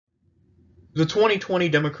The 2020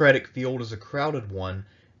 Democratic field is a crowded one,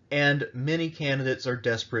 and many candidates are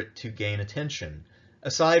desperate to gain attention.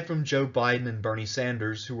 Aside from Joe Biden and Bernie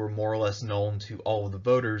Sanders, who are more or less known to all of the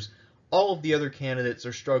voters, all of the other candidates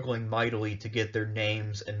are struggling mightily to get their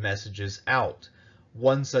names and messages out.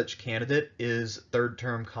 One such candidate is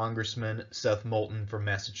third-term Congressman Seth Moulton from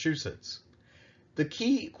Massachusetts. The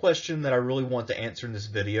key question that I really want to answer in this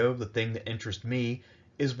video, the thing that interests me,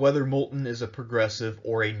 is whether Moulton is a progressive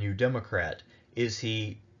or a new Democrat. Is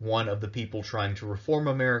he one of the people trying to reform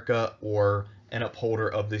America or an upholder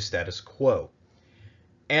of the status quo?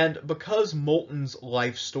 And because Moulton's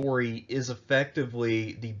life story is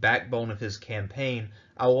effectively the backbone of his campaign,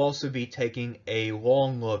 I will also be taking a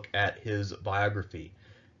long look at his biography.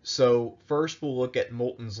 So first we'll look at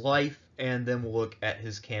Moulton's life, and then we'll look at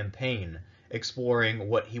his campaign, exploring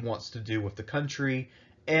what he wants to do with the country,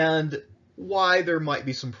 and why there might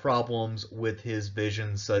be some problems with his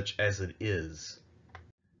vision such as it is.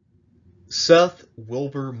 Seth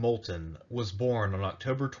Wilbur Moulton was born on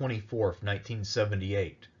October 24,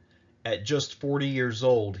 1978. At just 40 years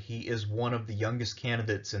old, he is one of the youngest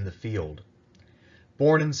candidates in the field.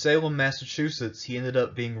 Born in Salem, Massachusetts, he ended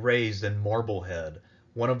up being raised in Marblehead,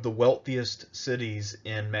 one of the wealthiest cities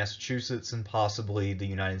in Massachusetts and possibly the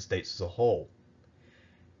United States as a whole.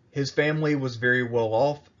 His family was very well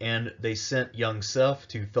off, and they sent young Seth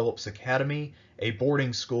to Phillips Academy, a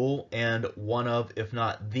boarding school and one of, if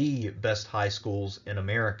not the best high schools in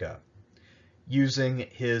America. Using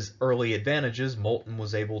his early advantages, Moulton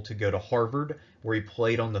was able to go to Harvard, where he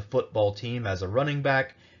played on the football team as a running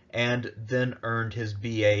back, and then earned his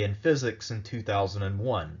BA in physics in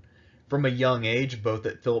 2001. From a young age, both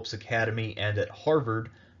at Phillips Academy and at Harvard,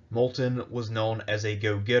 Moulton was known as a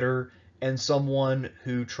go-getter and someone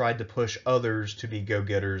who tried to push others to be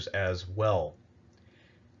go-getters as well.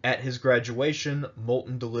 At his graduation,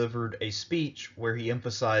 Moulton delivered a speech where he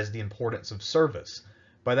emphasized the importance of service.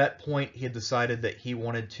 By that point, he had decided that he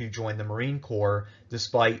wanted to join the Marine Corps,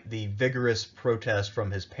 despite the vigorous protest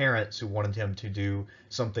from his parents who wanted him to do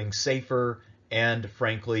something safer and,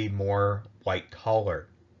 frankly, more white-collar.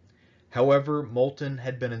 However, Moulton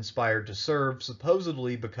had been inspired to serve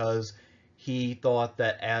supposedly because he thought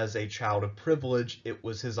that as a child of privilege, it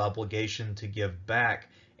was his obligation to give back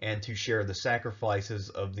and to share the sacrifices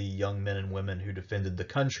of the young men and women who defended the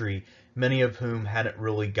country, many of whom hadn't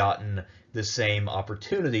really gotten the same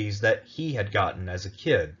opportunities that he had gotten as a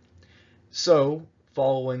kid. So,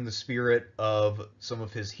 following the spirit of some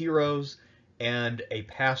of his heroes and a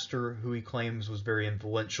pastor who he claims was very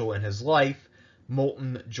influential in his life,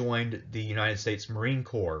 Moulton joined the United States Marine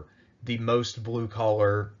Corps, the most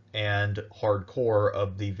blue-collar and hardcore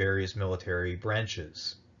of the various military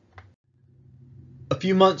branches. A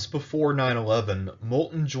few months before 9/11,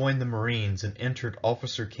 Moulton joined the Marines and entered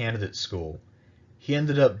officer candidate school. He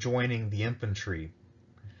ended up joining the infantry.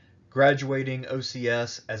 Graduating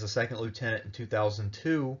OCS as a second lieutenant in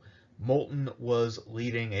 2002, Moulton was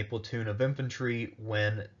leading a platoon of infantry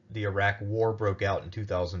when the Iraq War broke out in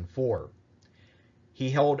 2004. He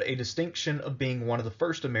held a distinction of being one of the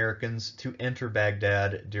first Americans to enter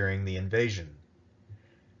Baghdad during the invasion.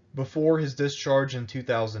 Before his discharge in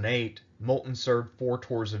 2008, Moulton served 4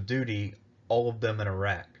 tours of duty, all of them in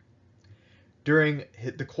Iraq. During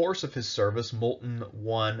the course of his service, Moulton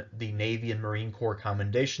won the Navy and Marine Corps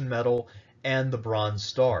Commendation Medal and the Bronze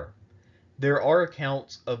Star. There are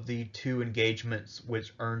accounts of the 2 engagements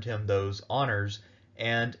which earned him those honors,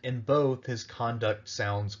 and in both his conduct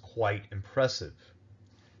sounds quite impressive.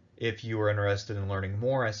 If you are interested in learning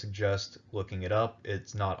more, I suggest looking it up.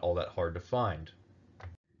 It's not all that hard to find.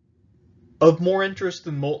 Of more interest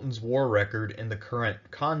than Moulton's war record in the current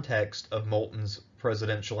context of Moulton's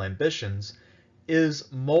presidential ambitions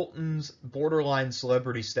is Moulton's borderline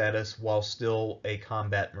celebrity status while still a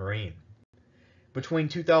combat Marine. Between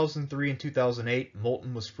 2003 and 2008,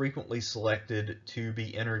 Moulton was frequently selected to be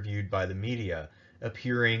interviewed by the media,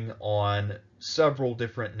 appearing on several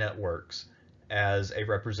different networks as a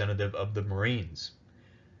representative of the Marines.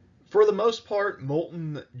 For the most part,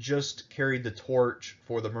 Moulton just carried the torch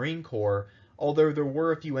for the Marine Corps, although there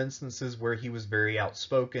were a few instances where he was very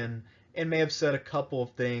outspoken and may have said a couple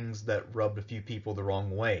of things that rubbed a few people the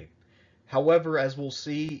wrong way. However, as we'll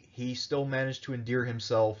see, he still managed to endear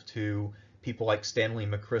himself to people like Stanley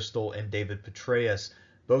McChrystal and David Petraeus,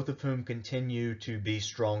 both of whom continue to be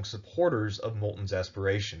strong supporters of Moulton's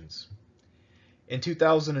aspirations. In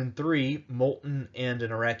 2003, Moulton and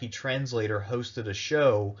an Iraqi translator hosted a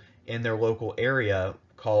show in their local area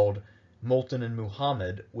called Moulton and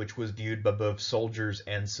Muhammad, which was viewed by both soldiers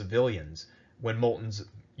and civilians. When Moulton's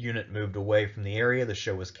unit moved away from the area, the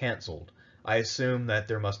show was canceled. I assume that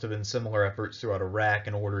there must have been similar efforts throughout Iraq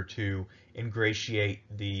in order to ingratiate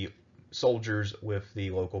the soldiers with the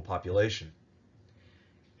local population.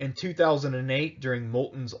 In 2008, during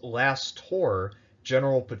Moulton's last tour,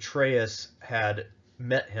 General Petraeus had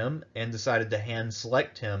met him and decided to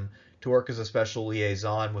hand-select him to work as a special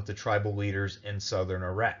liaison with the tribal leaders in southern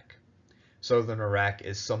Iraq. Southern Iraq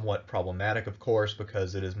is somewhat problematic, of course,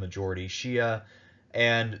 because it is majority Shia,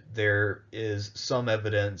 and there is some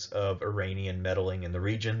evidence of Iranian meddling in the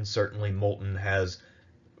region. Certainly Moulton has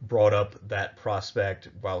brought up that prospect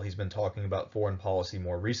while he's been talking about foreign policy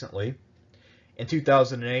more recently. In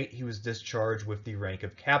 2008, he was discharged with the rank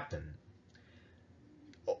of captain.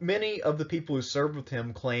 Many of the people who served with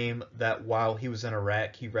him claim that while he was in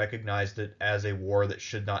Iraq, he recognized it as a war that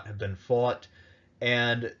should not have been fought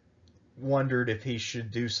and wondered if he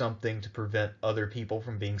should do something to prevent other people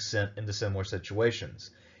from being sent into similar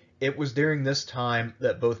situations. It was during this time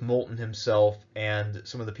that both Moulton himself and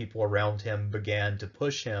some of the people around him began to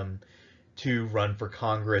push him to run for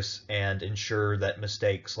Congress and ensure that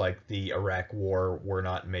mistakes like the Iraq War were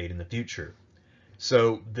not made in the future.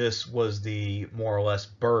 So this was the more or less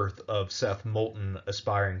birth of Seth Moulton,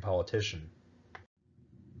 aspiring politician.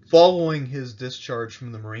 Following his discharge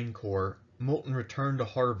from the Marine Corps, Moulton returned to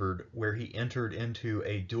Harvard, where he entered into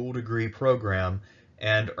a dual-degree program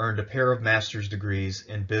and earned a pair of master's degrees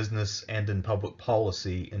in business and in public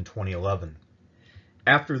policy in 2011.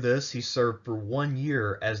 After this, he served for 1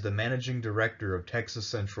 year as the managing director of Texas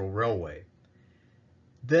Central Railway.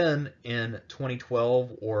 Then, in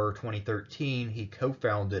 2012 or 2013, he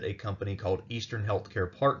co-founded a company called Eastern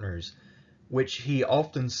Healthcare Partners, which he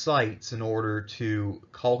often cites in order to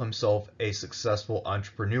call himself a successful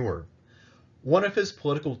entrepreneur. One of his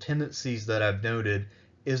political tendencies that I've noted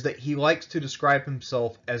is that he likes to describe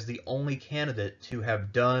himself as the only candidate to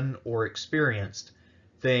have done or experienced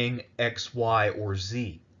thing X, Y, or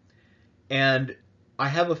Z. And I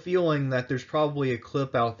have a feeling that there's probably a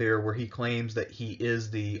clip out there where he claims that he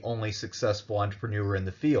is the only successful entrepreneur in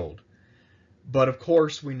the field. But of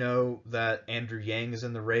course, we know that Andrew Yang is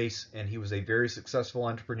in the race, and he was a very successful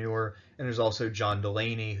entrepreneur, and there's also John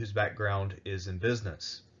Delaney, whose background is in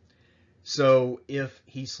business. So if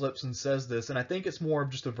he slips and says this, and I think it's more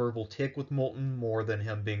of just a verbal tick with Moulton more than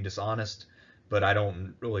him being dishonest, but I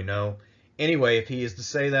don't really know. Anyway, if he is to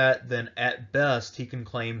say that, then at best he can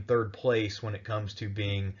claim third place when it comes to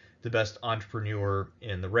being the best entrepreneur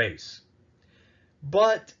in the race.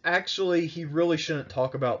 But actually, he really shouldn't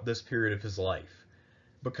talk about this period of his life,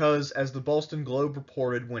 because as the Boston Globe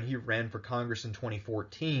reported when he ran for Congress in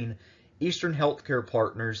 2014, Eastern Healthcare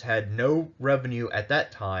Partners had no revenue at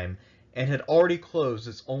that time and had already closed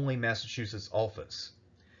its only Massachusetts office.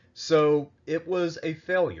 So it was a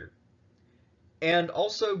failure. And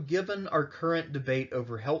also, given our current debate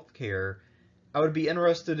over healthcare, I would be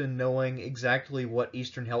interested in knowing exactly what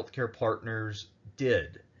Eastern Healthcare Partners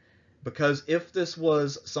did. Because if this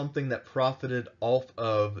was something that profited off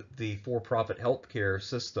of the for-profit healthcare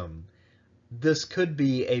system, this could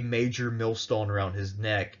be a major millstone around his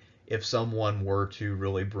neck if someone were to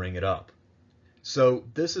really bring it up. So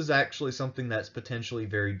this is actually something that's potentially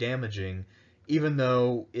very damaging, even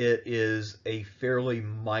though it is a fairly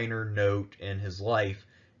minor note in his life,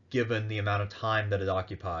 given the amount of time that it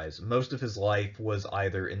occupies. Most of his life was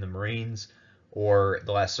either in the Marines, or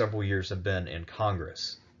the last several years have been in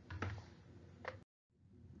Congress.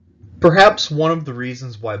 Perhaps one of the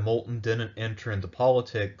reasons why Moulton didn't enter into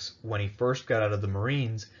politics when he first got out of the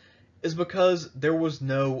Marines is because there was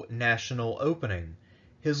no national opening.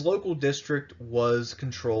 His local district was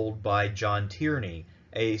controlled by John Tierney,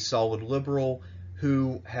 a solid liberal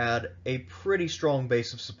who had a pretty strong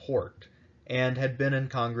base of support and had been in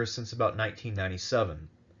Congress since about 1997.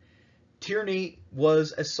 Tierney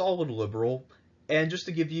was a solid liberal, and just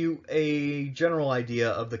to give you a general idea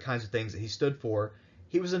of the kinds of things that he stood for,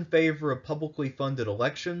 he was in favor of publicly funded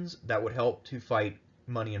elections that would help to fight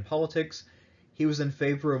money in politics. He was in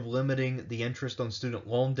favor of limiting the interest on student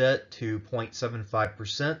loan debt to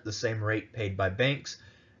 0.75%, the same rate paid by banks,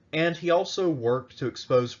 and he also worked to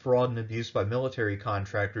expose fraud and abuse by military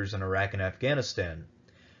contractors in Iraq and Afghanistan.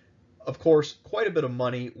 Of course, quite a bit of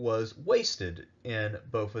money was wasted in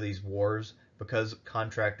both of these wars because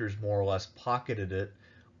contractors more or less pocketed it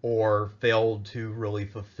or failed to really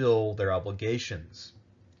fulfill their obligations.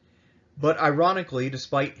 But ironically,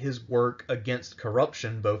 despite his work against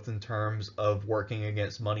corruption, both in terms of working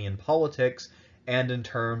against money in politics and in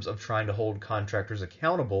terms of trying to hold contractors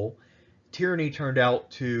accountable, Tierney turned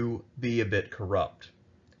out to be a bit corrupt.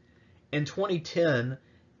 In 2010,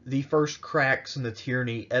 the first cracks in the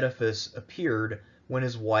Tierney edifice appeared when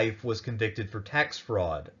his wife was convicted for tax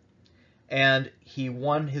fraud. and he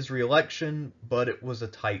won his re-election, but it was a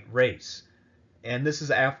tight race. And this is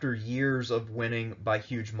after years of winning by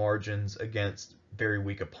huge margins against very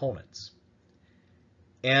weak opponents.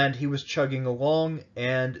 And he was chugging along,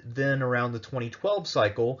 and then around the 2012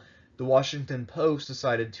 cycle, the Washington Post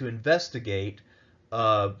decided to investigate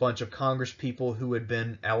a bunch of Congress people who had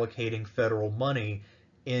been allocating federal money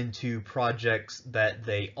into projects that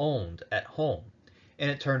they owned at home. And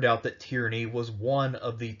it turned out that Tierney was one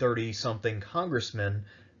of the 30-something congressmen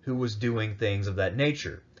who was doing things of that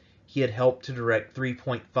nature. He had helped to direct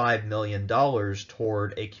 $3.5 million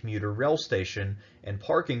toward a commuter rail station and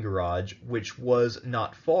parking garage, which was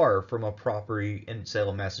not far from a property in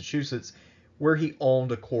Salem, Massachusetts, where he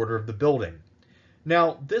owned a quarter of the building.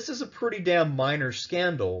 Now, this is a pretty damn minor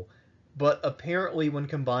scandal, but apparently when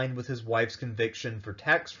combined with his wife's conviction for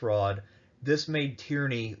tax fraud, this made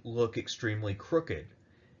Tierney look extremely crooked.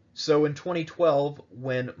 So in 2012,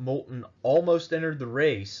 when Moulton almost entered the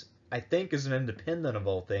race, I think as an independent of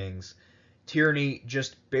all things, Tierney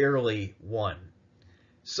just barely won.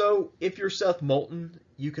 So if you're Seth Moulton,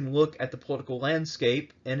 you can look at the political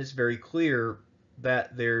landscape, and it's very clear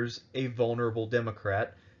that there's a vulnerable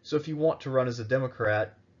Democrat. So if you want to run as a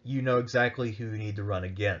Democrat, you know exactly who you need to run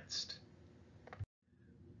against.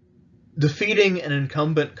 Defeating an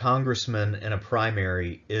incumbent congressman in a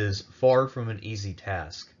primary is far from an easy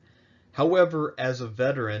task. However, as a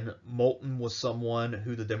veteran, Moulton was someone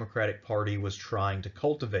who the Democratic Party was trying to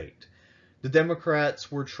cultivate. The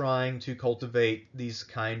Democrats were trying to cultivate these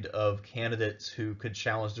kind of candidates who could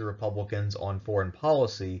challenge the Republicans on foreign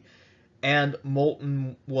policy, and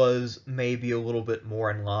Moulton was maybe a little bit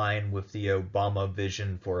more in line with the Obama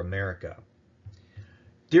vision for America.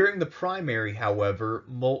 During the primary, however,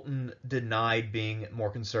 Moulton denied being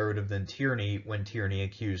more conservative than Tierney when Tierney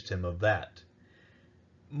accused him of that.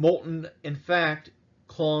 Moulton, in fact,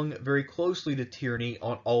 clung very closely to Tierney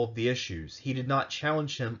on all of the issues. He did not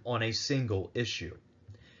challenge him on a single issue.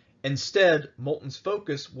 Instead, Moulton's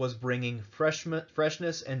focus was bringing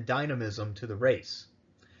freshness and dynamism to the race,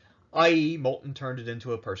 i.e., Moulton turned it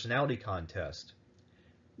into a personality contest,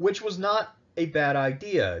 which was not a bad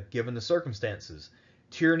idea given the circumstances.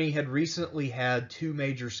 Tierney had recently had two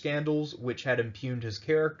major scandals which had impugned his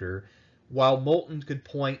character, while Moulton could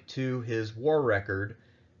point to his war record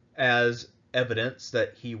as evidence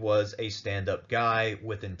that he was a stand-up guy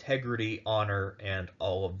with integrity, honor, and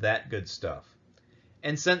all of that good stuff.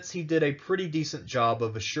 And since he did a pretty decent job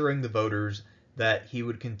of assuring the voters that he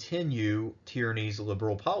would continue Tierney's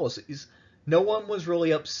liberal policies, no one was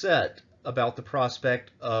really upset about the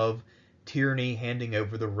prospect of Tierney handing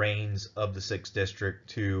over the reins of the 6th District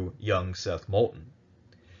to young Seth Moulton.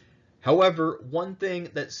 However, one thing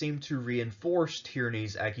that seemed to reinforce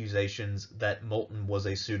Tierney's accusations that Moulton was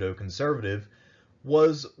a pseudo-conservative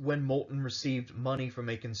was when Moulton received money from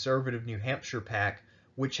a conservative New Hampshire PAC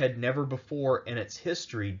which had never before in its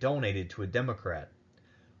history donated to a Democrat.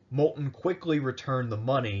 Moulton quickly returned the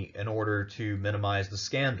money in order to minimize the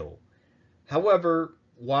scandal. However,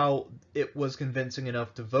 while it was convincing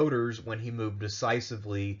enough to voters when he moved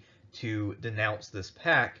decisively to denounce this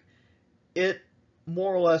PAC, it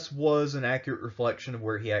more or less was an accurate reflection of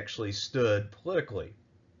where he actually stood politically.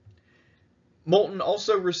 Moulton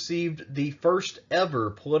also received the first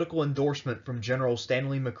ever political endorsement from General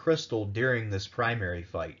Stanley McChrystal during this primary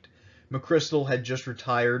fight. McChrystal had just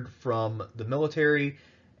retired from the military,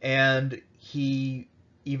 and he,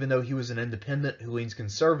 even though he was an independent who leans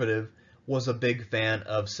conservative, was a big fan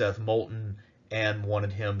of Seth Moulton and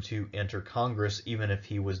wanted him to enter Congress even if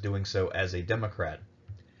he was doing so as a Democrat.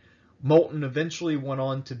 Moulton eventually went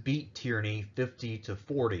on to beat Tierney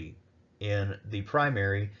 50-40 in the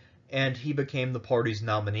primary, and he became the party's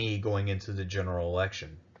nominee going into the general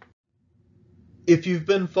election. If you've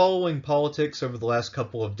been following politics over the last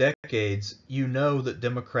couple of decades, you know that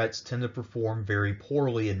Democrats tend to perform very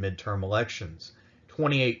poorly in midterm elections.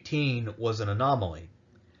 2018 was an anomaly.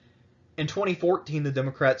 In 2014, the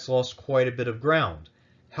Democrats lost quite a bit of ground.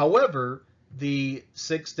 However, the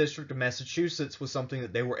 6th District of Massachusetts was something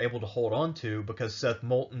that they were able to hold on to because Seth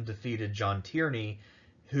Moulton defeated John Tierney,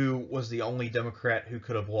 who was the only Democrat who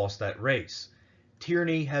could have lost that race.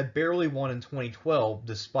 Tierney had barely won in 2012,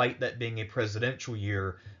 despite that being a presidential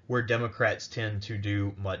year where Democrats tend to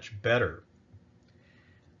do much better.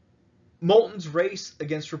 Moulton's race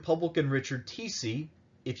against Republican Richard Teesey,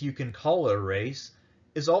 if you can call it a race,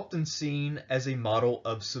 is often seen as a model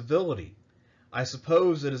of civility. I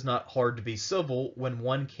suppose it is not hard to be civil when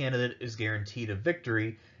one candidate is guaranteed a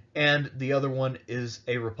victory and the other one is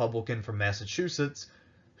a Republican from Massachusetts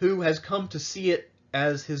who has come to see it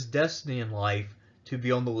as his destiny in life to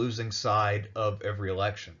be on the losing side of every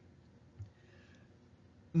election.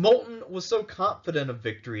 Moulton was so confident of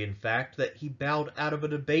victory, in fact, that he bowed out of a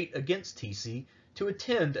debate against TC to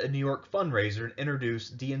attend a New York fundraiser and introduce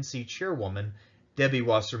DNC chairwoman Debbie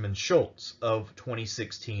Wasserman Schultz of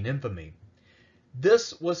 2016 infamy.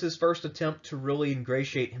 This was his first attempt to really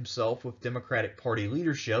ingratiate himself with Democratic Party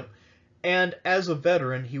leadership, and as a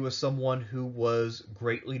veteran, he was someone who was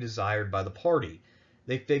greatly desired by the party.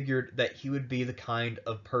 They figured that he would be the kind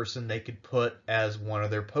of person they could put as one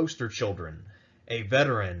of their poster children, a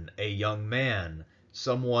veteran, a young man,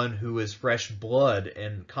 someone who is fresh blood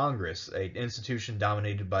in Congress, an institution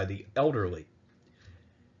dominated by the elderly.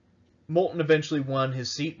 Moulton eventually won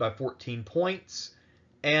his seat by 14 points,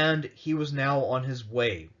 and he was now on his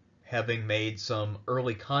way, having made some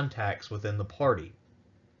early contacts within the party.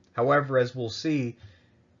 However, as we'll see,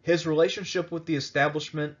 his relationship with the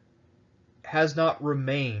establishment has not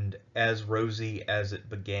remained as rosy as it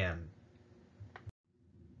began.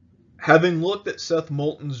 Having looked at Seth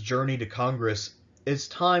Moulton's journey to Congress, it's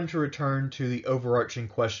time to return to the overarching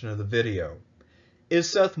question of the video. Is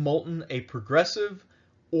Seth Moulton a progressive,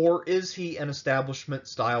 or is he an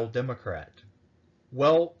establishment-style Democrat?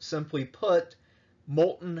 Well, simply put,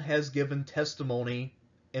 Moulton has given testimony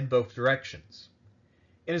in both directions.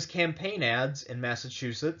 In his campaign ads in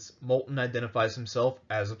Massachusetts, Moulton identifies himself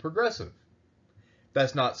as a progressive.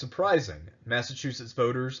 That's not surprising. Massachusetts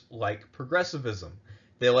voters like progressivism.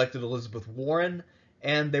 They elected Elizabeth Warren,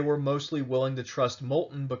 and they were mostly willing to trust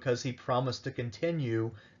Moulton because he promised to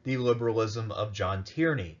continue the liberalism of John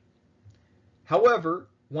Tierney. However,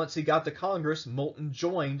 once he got to Congress, Moulton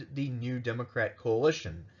joined the New Democrat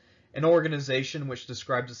Coalition, an organization which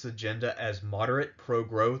describes its agenda as moderate,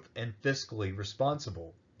 pro-growth, and fiscally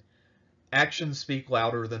responsible. Actions speak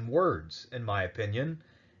louder than words, in my opinion,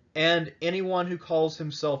 and anyone who calls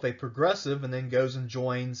himself a progressive and then goes and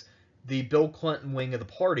joins the Bill Clinton wing of the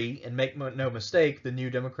party, and make no mistake, the New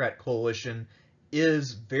Democrat Coalition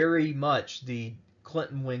is very much the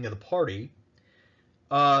Clinton wing of the party.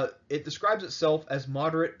 It describes itself as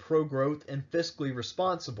moderate, pro-growth, and fiscally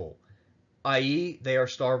responsible, i.e. they are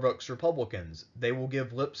Starbucks Republicans. They will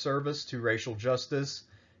give lip service to racial justice,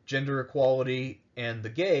 gender equality, and the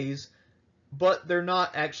gays, but they're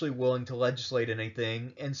not actually willing to legislate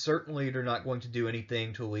anything, and certainly they're not going to do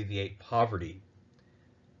anything to alleviate poverty.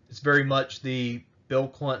 It's very much the Bill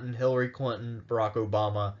Clinton, Hillary Clinton, Barack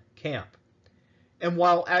Obama camp. And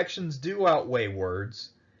while actions do outweigh words,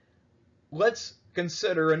 let's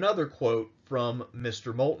consider another quote from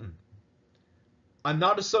Mr. Moulton. "I'm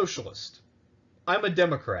not a socialist. I'm a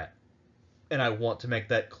Democrat, and I want to make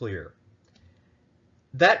that clear."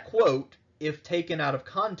 That quote, if taken out of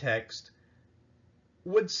context,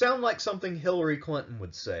 would sound like something Hillary Clinton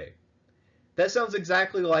would say. That sounds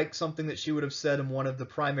exactly like something that she would have said in one of the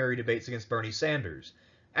primary debates against Bernie Sanders.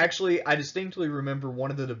 Actually, I distinctly remember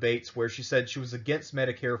one of the debates where she said she was against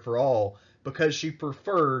Medicare for all because she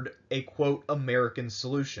preferred a, quote, American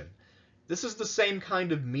solution. This is the same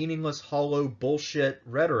kind of meaningless, hollow bullshit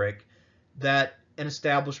rhetoric that an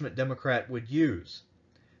establishment Democrat would use.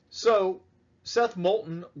 So, Seth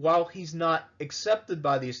Moulton, while he's not accepted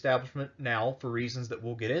by the establishment now for reasons that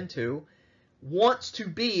we'll get into, wants to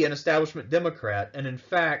be an establishment Democrat, and in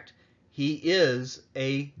fact, he is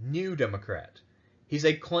a new Democrat. He's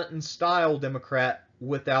a Clinton-style Democrat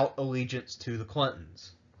without allegiance to the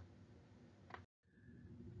Clintons.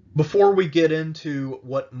 Before we get into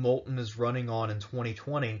what Moulton is running on in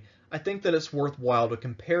 2020, I think that it's worthwhile to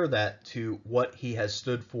compare that to what he has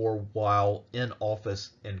stood for while in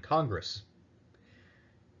office in Congress.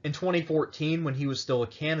 In 2014, when he was still a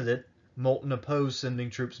candidate, Moulton opposed sending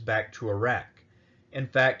troops back to Iraq. In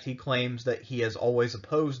fact, he claims that he has always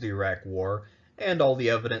opposed the Iraq War, and all the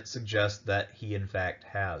evidence suggests that he in fact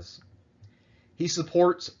has. He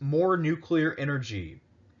supports more nuclear energy.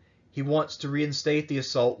 He wants to reinstate the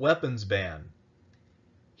assault weapons ban.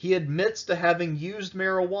 He admits to having used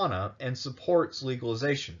marijuana and supports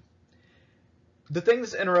legalization. The thing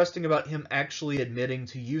that's interesting about him actually admitting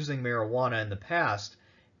to using marijuana in the past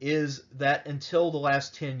is that until the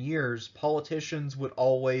last 10 years, politicians would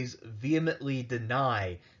always vehemently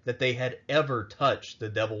deny that they had ever touched the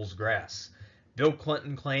devil's grass. Bill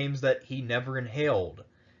Clinton claims that he never inhaled,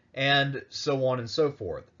 and so on and so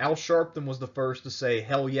forth. Al Sharpton was the first to say,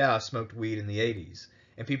 hell yeah, I smoked weed in the 80s,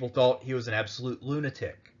 and people thought he was an absolute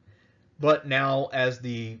lunatic. But now, as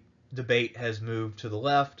the debate has moved to the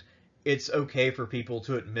left, it's okay for people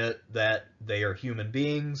to admit that they are human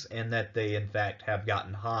beings and that they in fact have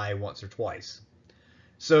gotten high once or twice.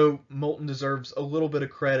 So Moulton deserves a little bit of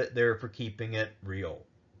credit there for keeping it real.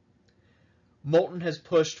 Moulton has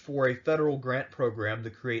pushed for a federal grant program to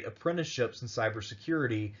create apprenticeships in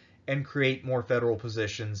cybersecurity and create more federal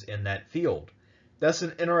positions in that field. That's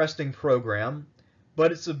an interesting program,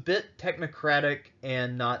 but it's a bit technocratic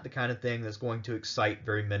and not the kind of thing that's going to excite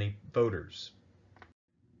very many voters.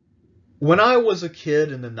 When I was a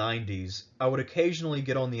kid in the 90s, I would occasionally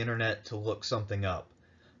get on the internet to look something up.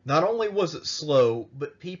 Not only was it slow,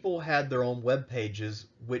 but people had their own web pages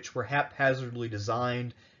which were haphazardly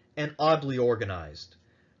designed and oddly organized.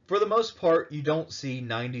 For the most part, you don't see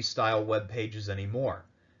 90s style web pages anymore.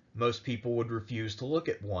 Most people would refuse to look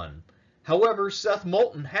at one. However, Seth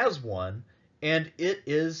Moulton has one, and it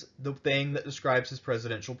is the thing that describes his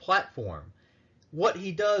presidential platform. What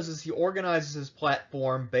he does is he organizes his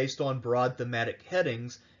platform based on broad thematic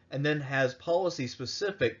headings and then has policy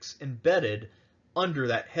specifics embedded under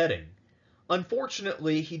that heading.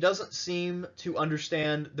 Unfortunately, he doesn't seem to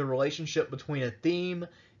understand the relationship between a theme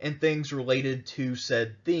and things related to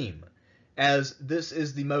said theme, as this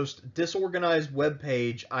is the most disorganized web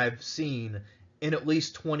page I've seen in at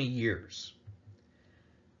least 20 years.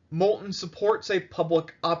 Moulton supports a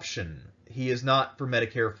public option. He is not for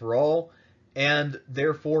Medicare for all, and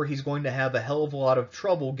therefore he's going to have a hell of a lot of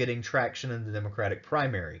trouble getting traction in the Democratic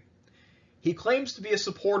primary. He claims to be a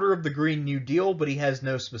supporter of the Green New Deal, but he has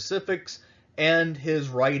no specifics, and his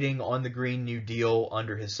writing on the Green New Deal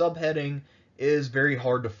under his subheading is very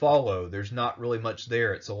hard to follow. There's not really much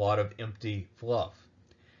there. It's a lot of empty fluff.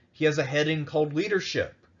 He has a heading called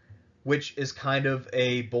Leadership, which is kind of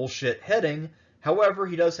a bullshit heading. However,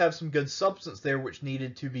 he does have some good substance there which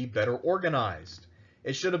needed to be better organized.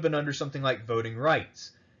 It should have been under something like voting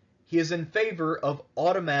rights. He is in favor of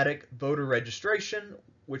automatic voter registration,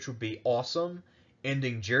 which would be awesome,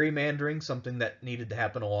 ending gerrymandering, something that needed to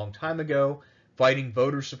happen a long time ago, fighting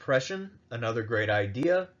voter suppression, another great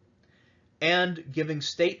idea, and giving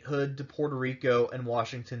statehood to Puerto Rico and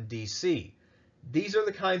Washington, D.C. These are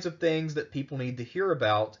the kinds of things that people need to hear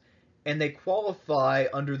about, and they qualify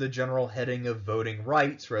under the general heading of voting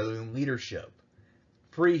rights rather than leadership.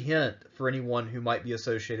 Free hint for anyone who might be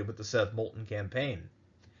associated with the Seth Moulton campaign.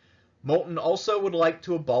 Moulton also would like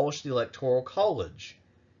to abolish the Electoral College,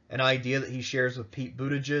 an idea that he shares with Pete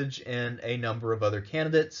Buttigieg and a number of other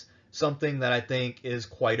candidates, something that I think is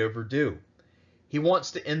quite overdue. He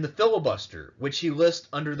wants to end the filibuster, which he lists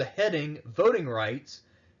under the heading Voting Rights,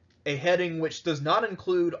 a heading which does not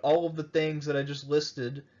include all of the things that I just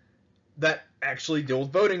listed that actually deal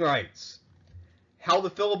with voting rights. How the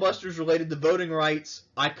filibuster is related to voting rights,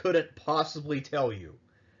 I couldn't possibly tell you.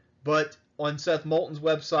 But on Seth Moulton's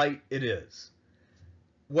website, it is.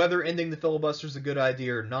 Whether ending the filibuster is a good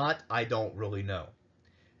idea or not, I don't really know.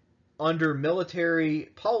 Under military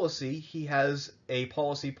policy, he has a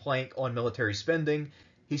policy plank on military spending.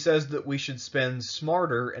 He says that we should spend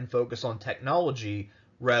smarter and focus on technology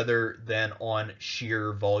rather than on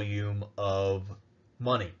sheer volume of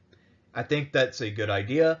money. I think that's a good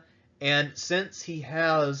idea. And since he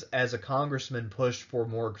has, as a congressman, pushed for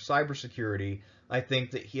more cybersecurity, I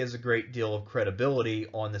think that he has a great deal of credibility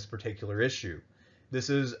on this particular issue. This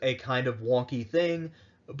is a kind of wonky thing,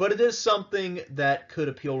 but it is something that could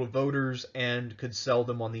appeal to voters and could sell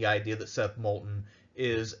them on the idea that Seth Moulton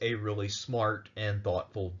is a really smart and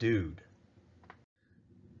thoughtful dude.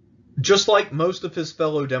 Just like most of his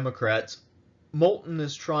fellow Democrats, Moulton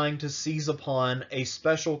is trying to seize upon a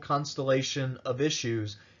special constellation of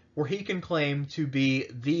issues where he can claim to be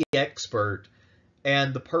the expert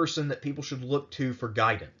and the person that people should look to for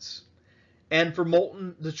guidance. And for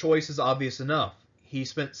Moulton, the choice is obvious enough. He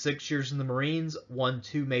spent 6 years in the Marines, won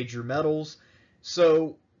 2 major medals,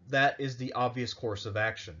 so that is the obvious course of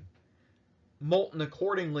action. Moulton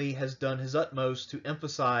accordingly has done his utmost to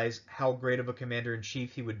emphasize how great of a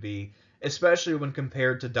commander-in-chief he would be, especially when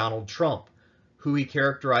compared to Donald Trump, who he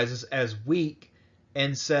characterizes as weak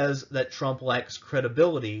and says that Trump lacks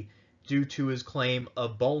credibility due to his claim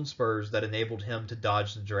of bone spurs that enabled him to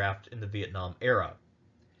dodge the draft in the Vietnam era.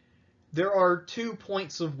 There are 2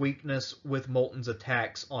 points of weakness with Moulton's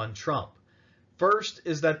attacks on Trump. First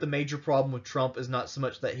is that the major problem with Trump is not so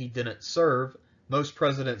much that he didn't serve, most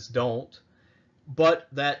presidents don't, but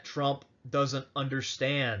that Trump doesn't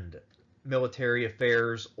understand military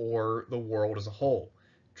affairs or the world as a whole.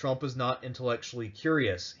 Trump is not intellectually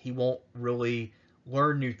curious. He won't really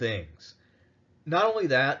learn new things. Not only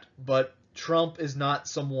that, but Trump is not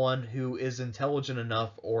someone who is intelligent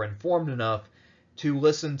enough or informed enough to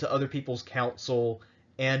listen to other people's counsel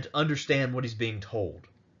and understand what he's being told.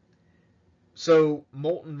 So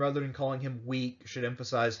Moulton, rather than calling him weak, should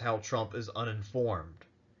emphasize how Trump is uninformed.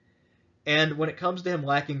 And when it comes to him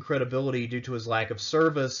lacking credibility due to his lack of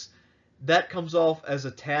service, that comes off as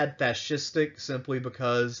a tad fascistic simply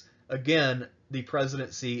because, again, the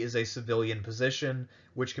presidency is a civilian position,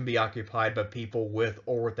 which can be occupied by people with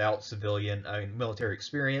or without military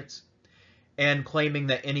experience. And claiming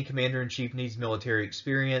that any commander-in-chief needs military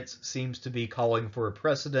experience seems to be calling for a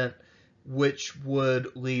precedent, which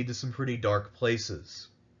would lead to some pretty dark places.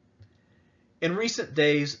 In recent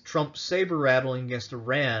days, Trump's saber-rattling against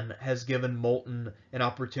Iran has given Moulton an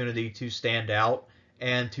opportunity to stand out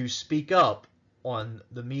and to speak up on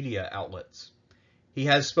the media outlets. He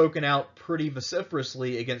has spoken out pretty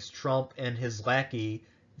vociferously against Trump and his lackey,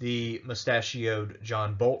 the mustachioed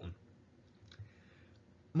John Bolton.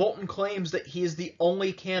 Moulton claims that he is the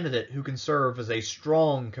only candidate who can serve as a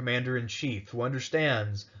strong commander-in-chief who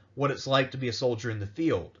understands what it's like to be a soldier in the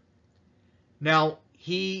field. Now,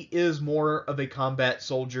 he is more of a combat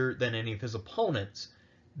soldier than any of his opponents.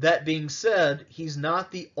 That being said, he's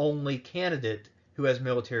not the only candidate who has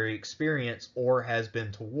military experience or has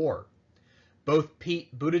been to war. Both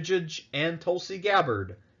Pete Buttigieg and Tulsi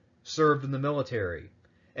Gabbard served in the military.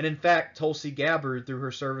 And in fact, Tulsi Gabbard, through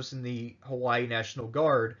her service in the Hawaii National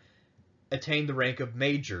Guard, attained the rank of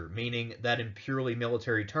major, meaning that in purely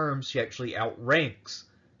military terms, she actually outranks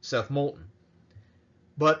Seth Moulton.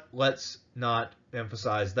 But let's not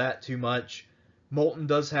emphasize that too much. Moulton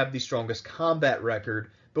does have the strongest combat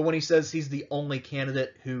record, but when he says he's the only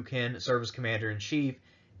candidate who can serve as commander-in-chief,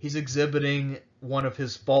 he's exhibiting one of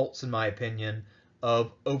his faults, in my opinion,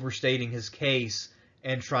 of overstating his case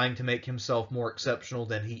and trying to make himself more exceptional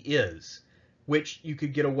than he is, which you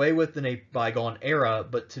could get away with in a bygone era,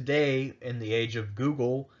 but today, in the age of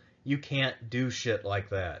Google, you can't do shit like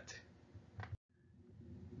that.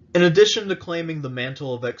 In addition to claiming the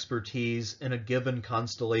mantle of expertise in a given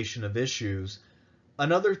constellation of issues,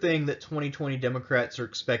 another thing that 2020 Democrats are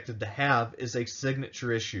expected to have is a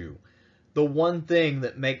signature issue, the one thing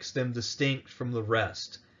that makes them distinct from the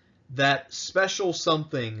rest. That special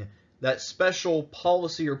something, that special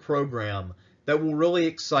policy or program that will really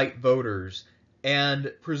excite voters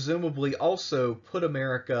and presumably also put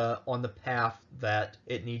America on the path that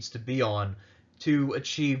it needs to be on to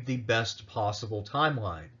achieve the best possible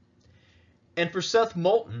timeline. And for Seth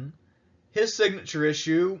Moulton, his signature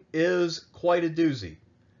issue is quite a doozy.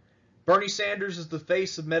 Bernie Sanders is the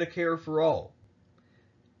face of Medicare for all.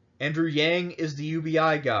 Andrew Yang is the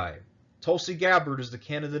UBI guy. Tulsi Gabbard is the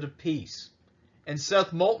candidate of peace. And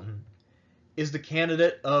Seth Moulton is the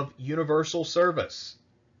candidate of universal service.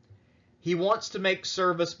 He wants to make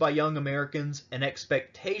service by young Americans an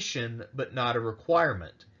expectation, but not a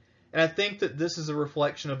requirement. And I think that this is a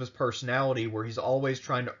reflection of his personality, where he's always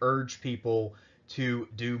trying to urge people to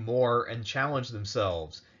do more and challenge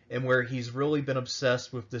themselves, and where he's really been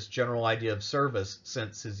obsessed with this general idea of service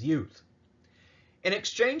since his youth. In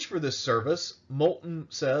exchange for this service, Moulton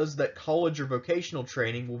says that college or vocational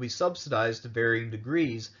training will be subsidized to varying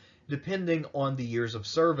degrees depending on the years of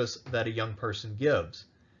service that a young person gives.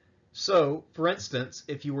 So, for instance,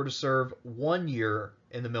 if you were to serve 1 year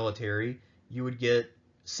in the military, you would get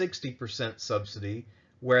 60% subsidy,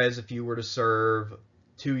 whereas if you were to serve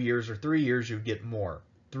 2 years or 3 years, you'd get more.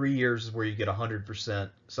 3 years is where you get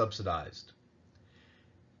 100% subsidized.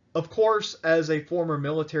 Of course, as a former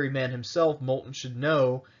military man himself, Moulton should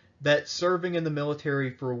know that serving in the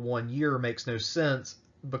military for 1 year makes no sense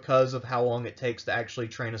because of how long it takes to actually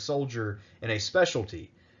train a soldier in a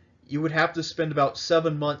specialty. You would have to spend about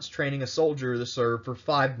 7 months training a soldier to serve for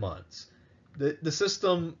 5 months. The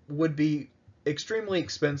system would be extremely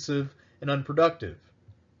expensive and unproductive.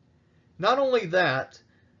 Not only that,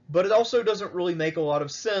 but it also doesn't really make a lot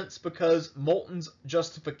of sense because Moulton's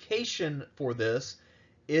justification for this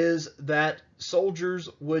is that soldiers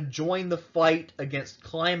would join the fight against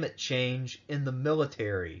climate change in the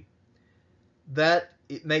military.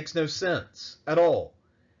 It makes no sense at all.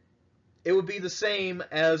 It would be the same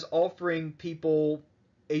as offering people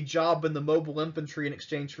a job in the mobile infantry in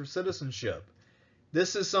exchange for citizenship.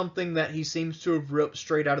 This is something that he seems to have ripped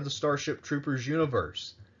straight out of the Starship Troopers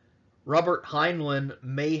universe. Robert Heinlein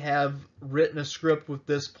may have written a script with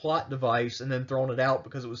this plot device and then thrown it out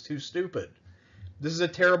because it was too stupid. This is a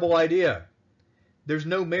terrible idea. There's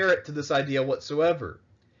no merit to this idea whatsoever.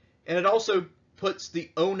 And it also puts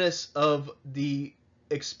the onus of the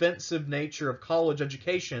expensive nature of college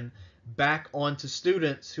education back onto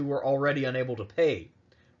students who are already unable to pay,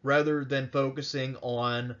 rather than focusing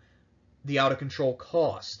on the out-of-control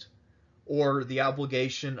cost or the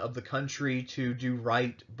obligation of the country to do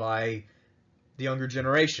right by the younger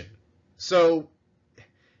generation. So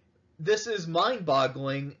this is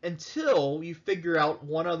mind-boggling until you figure out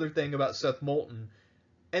one other thing about Seth Moulton,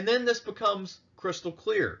 and then this becomes crystal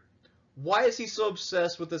clear. Why is he so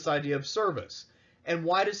obsessed with this idea of service? And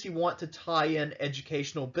why does he want to tie in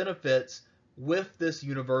educational benefits with this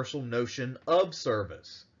universal notion of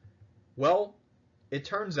service? Well, it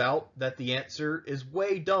turns out that the answer is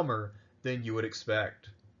way dumber than you would expect.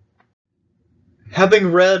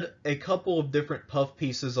 Having read a couple of different puff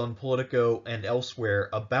pieces on Politico and elsewhere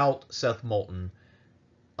about Seth Moulton,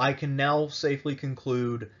 I can now safely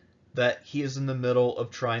conclude that he is in the middle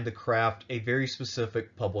of trying to craft a very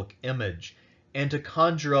specific public image and to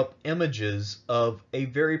conjure up images of a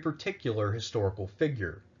very particular historical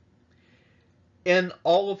figure. In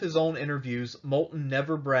all of his own interviews, Moulton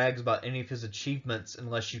never brags about any of his achievements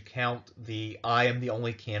unless you count the "I am the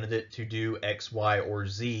only candidate to do X, Y, or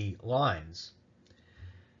Z" lines.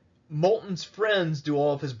 Moulton's friends do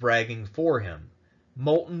all of his bragging for him.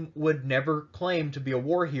 Moulton would never claim to be a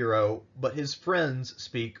war hero, but his friends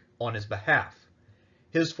speak on his behalf.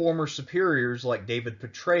 His former superiors, like David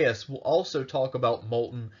Petraeus, will also talk about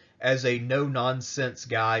Moulton as a no-nonsense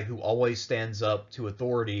guy who always stands up to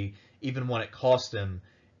authority, even when it costs him,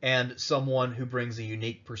 and someone who brings a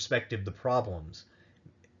unique perspective to problems.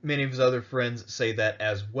 Many of his other friends say that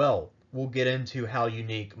as well. We'll get into how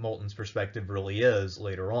unique Moulton's perspective really is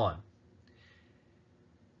later on.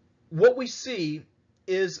 What we see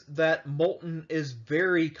is that Moulton is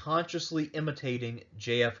very consciously imitating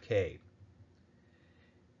JFK.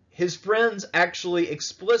 His friends actually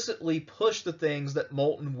explicitly push the things that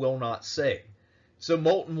Moulton will not say. So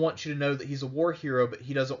Moulton wants you to know that he's a war hero, but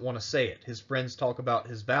he doesn't want to say it. His friends talk about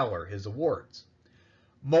his valor, his awards.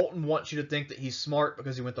 Moulton wants you to think that he's smart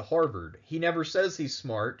because he went to Harvard. He never says he's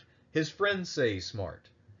smart. His friends say he's smart.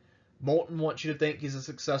 Moulton wants you to think he's a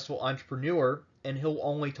successful entrepreneur, and he'll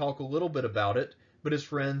only talk a little bit about it, but his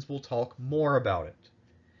friends will talk more about it.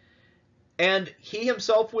 And he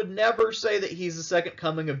himself would never say that he's the second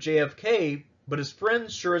coming of JFK, but his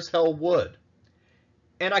friends sure as hell would.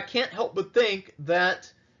 And I can't help but think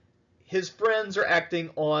that his friends are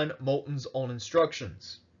acting on Moulton's own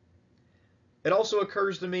instructions. It also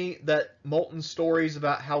occurs to me that Moulton's stories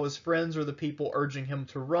about how his friends are the people urging him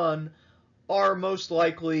to run are most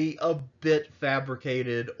likely a bit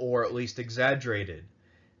fabricated or at least exaggerated.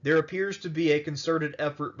 There appears to be a concerted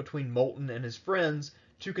effort between Moulton and his friends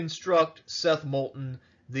to construct Seth Moulton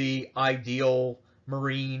the ideal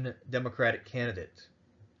Marine Democratic candidate.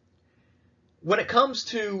 When it comes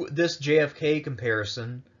to this JFK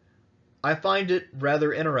comparison, I find it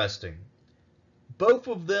rather interesting. Both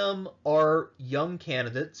of them are young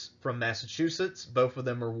candidates from Massachusetts, both of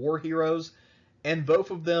them are war heroes, and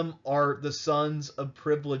both of them are the sons of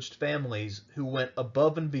privileged families who went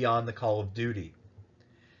above and beyond the call of duty.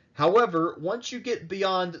 However, once you get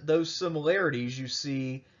beyond those similarities, you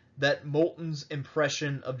see that Moulton's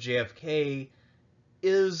impression of JFK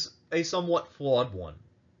is a somewhat flawed one.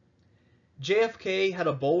 JFK had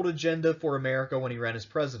a bold agenda for America when he ran as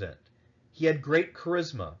president. He had great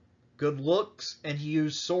charisma, good looks, and he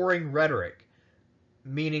used soaring rhetoric,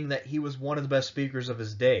 meaning that he was one of the best speakers of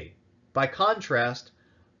his day. By contrast,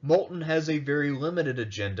 Moulton has a very limited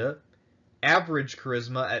agenda, average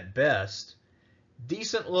charisma at best,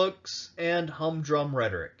 decent looks, and humdrum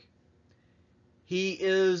rhetoric. He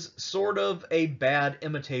is sort of a bad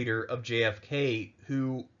imitator of JFK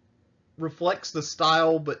who reflects the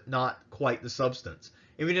style but not quite the substance.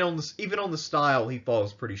 Even on the style, he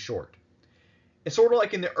falls pretty short. It's sort of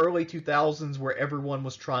like in the early 2000s where everyone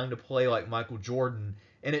was trying to play like Michael Jordan,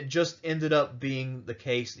 and it just ended up being the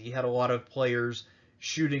case that you had a lot of players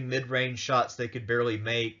shooting mid-range shots they could barely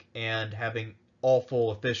make and having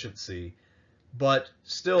awful efficiency, but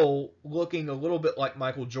still looking a little bit like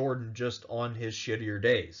Michael Jordan just on his shittier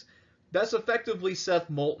days. That's effectively Seth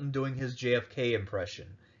Moulton doing his JFK impression.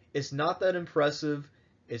 It's not that impressive,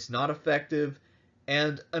 it's not effective,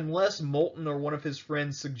 and unless Moulton or one of his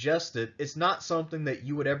friends suggest it, it's not something that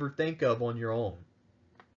you would ever think of on your own.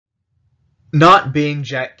 Not being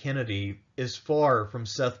Jack Kennedy is far from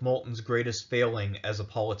Seth Moulton's greatest failing as a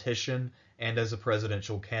politician and as a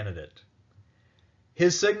presidential candidate.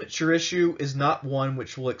 His signature issue is not one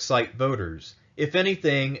which will excite voters. If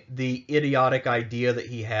anything, the idiotic idea that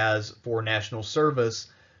he has for national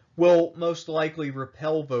service will most likely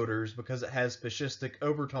repel voters because it has fascistic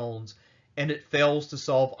overtones and it fails to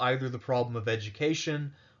solve either the problem of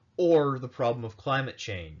education or the problem of climate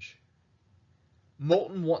change.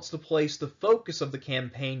 Moulton wants to place the focus of the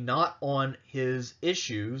campaign not on his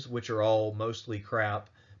issues, which are all mostly crap,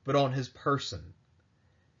 but on his person.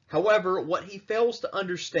 However, what he fails to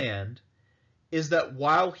understand is that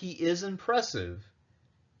while he is impressive,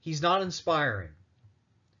 he's not inspiring.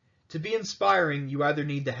 To be inspiring, you either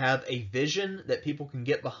need to have a vision that people can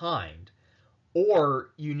get behind,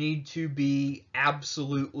 or you need to be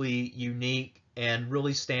absolutely unique and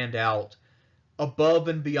really stand out above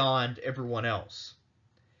and beyond everyone else.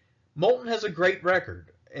 Moulton has a great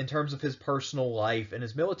record in terms of his personal life and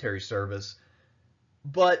his military service,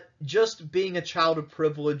 but just being a child of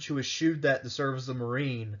privilege who eschewed that to serve as a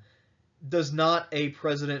Marine does not a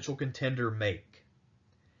presidential contender make.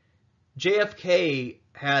 JFK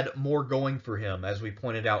had more going for him, as we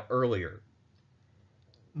pointed out earlier.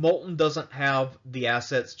 Moulton doesn't have the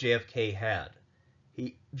assets JFK had.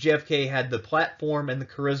 JFK had the platform and the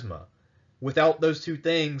charisma. Without those two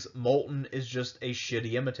things, Moulton is just a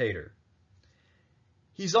shitty imitator.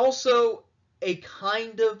 He's also a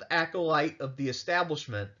kind of acolyte of the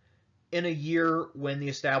establishment in a year when the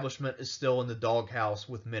establishment is still in the doghouse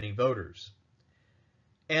with many voters.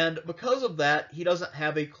 And because of that, he doesn't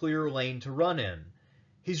have a clear lane to run in.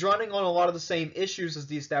 He's running on a lot of the same issues as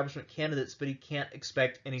the establishment candidates, but he can't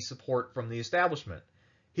expect any support from the establishment.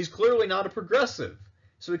 He's clearly not a progressive,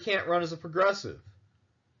 so he can't run as a progressive.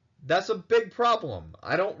 That's a big problem.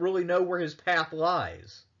 I don't really know where his path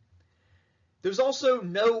lies. There's also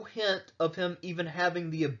no hint of him even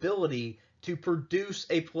having the ability to produce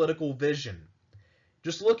a political vision.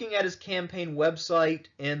 Just looking at his campaign website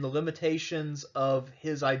and the limitations of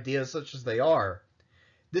his ideas such as they are,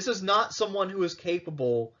 this is not someone who is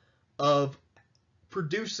capable of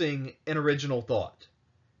producing an original thought.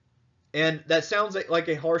 And that sounds like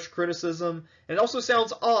a harsh criticism, and it also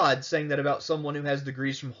sounds odd saying that about someone who has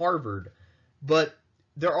degrees from Harvard, but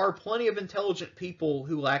there are plenty of intelligent people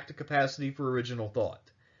who lack the capacity for original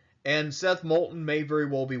thought. And Seth Moulton may very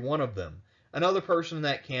well be one of them. Another person in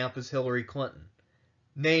that camp is Hillary Clinton.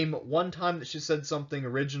 Name one time that she said something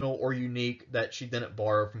original or unique that she didn't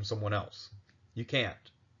borrow from someone else. You can't.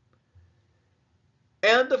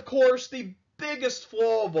 And of course, the biggest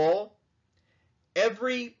flaw of all,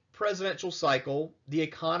 every presidential cycle, the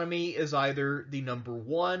economy is either the number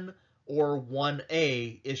 1 or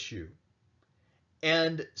 1A issue.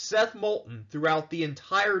 And Seth Moulton, throughout the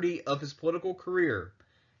entirety of his political career,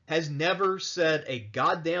 has never said a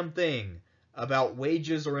goddamn thing about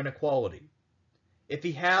wages or inequality. If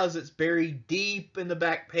he has, it's buried deep in the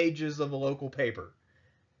back pages of a local paper.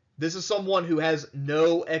 This is someone who has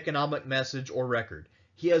no economic message or record.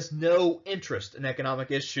 He has no interest in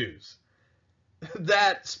economic issues.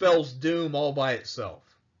 That spells doom all by itself.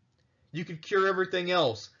 You could cure everything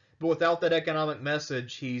else, but without that economic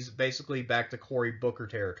message, he's basically back to Cory Booker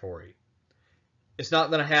territory. It's not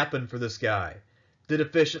going to happen for this guy. The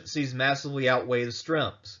deficiencies massively outweigh the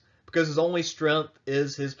strengths, because his only strength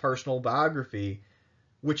is his personal biography,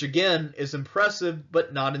 which again is impressive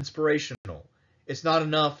but not inspirational. It's not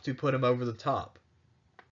enough to put him over the top.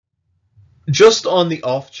 Just on the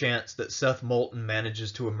off chance that Seth Moulton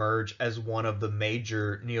manages to emerge as one of the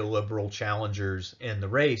major neoliberal challengers in the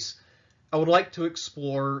race, I would like to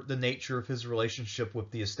explore the nature of his relationship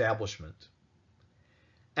with the establishment.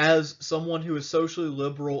 As someone who is socially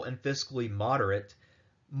liberal and fiscally moderate,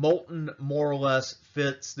 Moulton more or less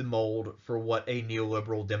fits the mold for what a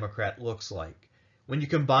neoliberal Democrat looks like. When you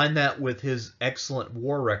combine that with his excellent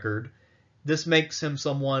war record, this makes him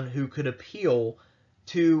someone who could appeal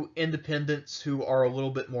to independents who are a little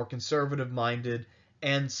bit more conservative-minded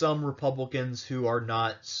and some Republicans who are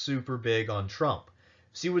not super big on Trump.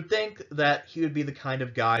 So you would think that he would be the kind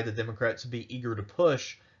of guy the Democrats would be eager to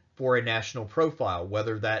push for a national profile,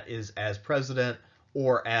 whether that is as president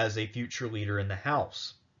or as a future leader in the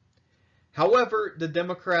House. However, the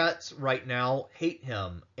Democrats right now hate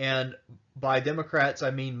him, and by Democrats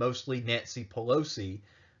I mean mostly Nancy Pelosi,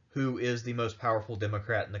 who is the most powerful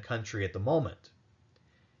Democrat in the country at the moment.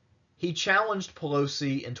 He challenged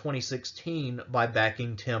Pelosi in 2016 by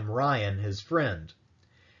backing Tim Ryan, his friend.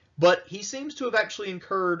 But he seems to have actually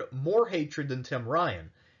incurred more hatred than Tim Ryan.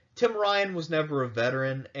 Tim Ryan was never a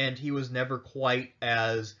veteran, and he was never quite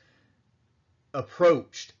as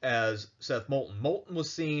approached as Seth Moulton. Moulton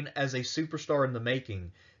was seen as a superstar in the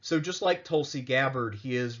making, so just like Tulsi Gabbard,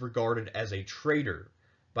 he is regarded as a traitor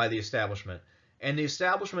by the establishment. And the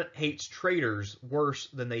establishment hates traitors worse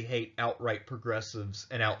than they hate outright progressives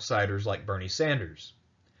and outsiders like Bernie Sanders.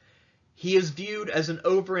 He is viewed as an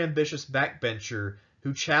overambitious backbencher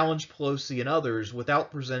who challenged Pelosi and others without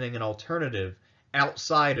presenting an alternative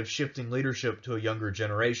outside of shifting leadership to a younger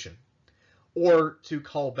generation. Or, to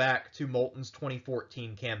call back to Moulton's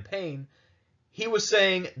 2014 campaign, he was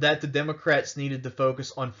saying that the Democrats needed to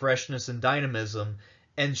focus on freshness and dynamism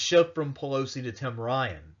and shift from Pelosi to Tim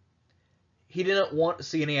Ryan. He didn't want to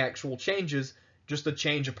see any actual changes, just a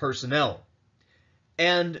change of personnel.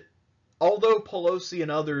 And although Pelosi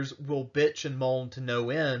and others will bitch and moan to no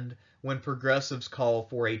end when progressives call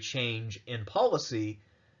for a change in policy,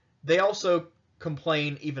 they also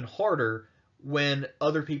complain even harder when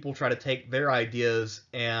other people try to take their ideas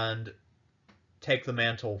and take the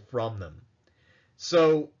mantle from them.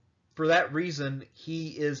 So, for that reason, he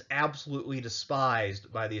is absolutely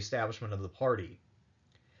despised by the establishment of the party.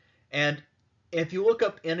 And if you look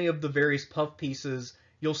up any of the various puff pieces,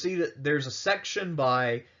 you'll see that there's a section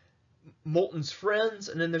by Moulton's friends,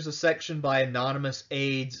 and then there's a section by anonymous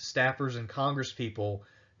aides, staffers, and congresspeople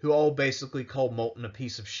who all basically call Moulton a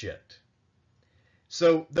piece of shit.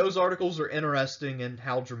 So those articles are interesting in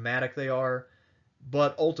how dramatic they are,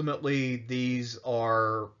 but ultimately these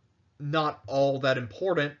are not all that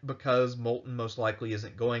important because Moulton most likely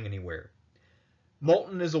isn't going anywhere.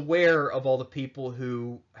 Moulton is aware of all the people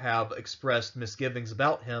who have expressed misgivings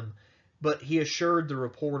about him, but he assured the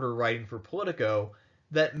reporter writing for Politico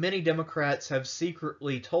that many Democrats have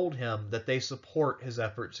secretly told him that they support his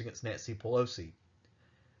efforts against Nancy Pelosi.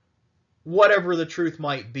 Whatever the truth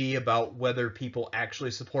might be about whether people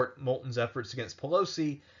actually support Moulton's efforts against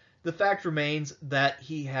Pelosi, the fact remains that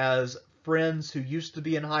he has friends who used to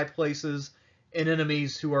be in high places and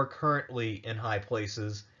enemies who are currently in high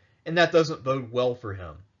places, and that doesn't bode well for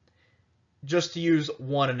him. Just to use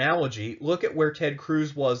one analogy, look at where Ted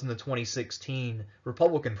Cruz was in the 2016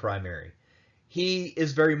 Republican primary. He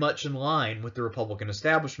is very much in line with the Republican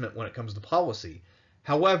establishment when it comes to policy.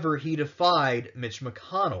 However, he defied Mitch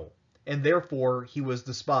McConnell, and therefore he was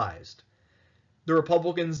despised. The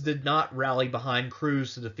Republicans did not rally behind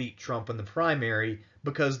Cruz to defeat Trump in the primary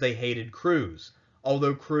because they hated Cruz,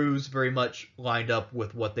 although Cruz very much lined up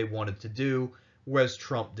with what they wanted to do, whereas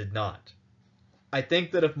Trump did not. I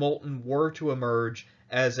think that if Moulton were to emerge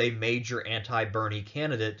as a major anti-Bernie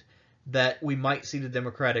candidate, that we might see the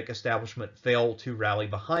Democratic establishment fail to rally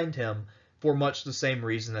behind him for much the same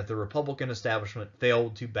reason that the Republican establishment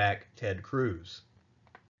failed to back Ted Cruz.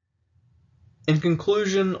 In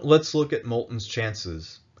conclusion, let's look at Moulton's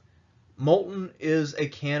chances. Moulton is a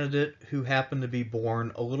candidate who happened to be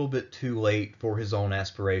born a little bit too late for his own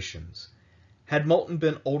aspirations. Had Moulton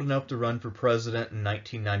been old enough to run for president in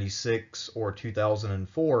 1996 or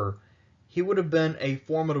 2004, he would have been a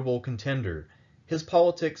formidable contender. His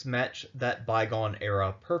politics match that bygone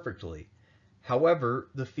era perfectly. However,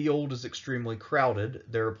 the field is extremely crowded,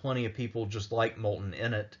 there are plenty of people just like Moulton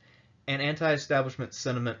in it, and anti-establishment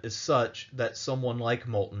sentiment is such that someone like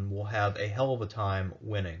Moulton will have a hell of a time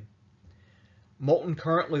winning. Moulton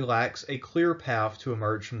currently lacks a clear path to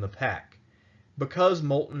emerge from the pack. Because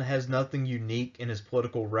Moulton has nothing unique in his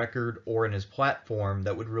political record or in his platform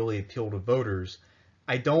that would really appeal to voters,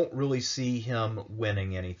 I don't really see him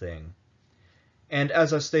winning anything. And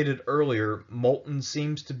as I stated earlier, Moulton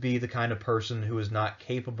seems to be the kind of person who is not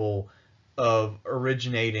capable of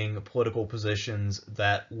originating political positions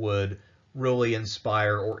that would really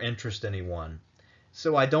inspire or interest anyone.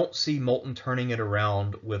 So I don't see Moulton turning it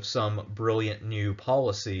around with some brilliant new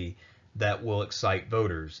policy that will excite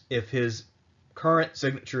voters. If his current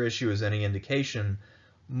signature issue is any indication,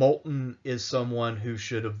 Moulton is someone who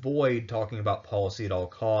should avoid talking about policy at all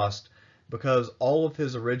costs, because all of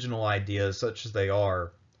his original ideas, such as they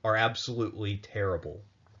are absolutely terrible.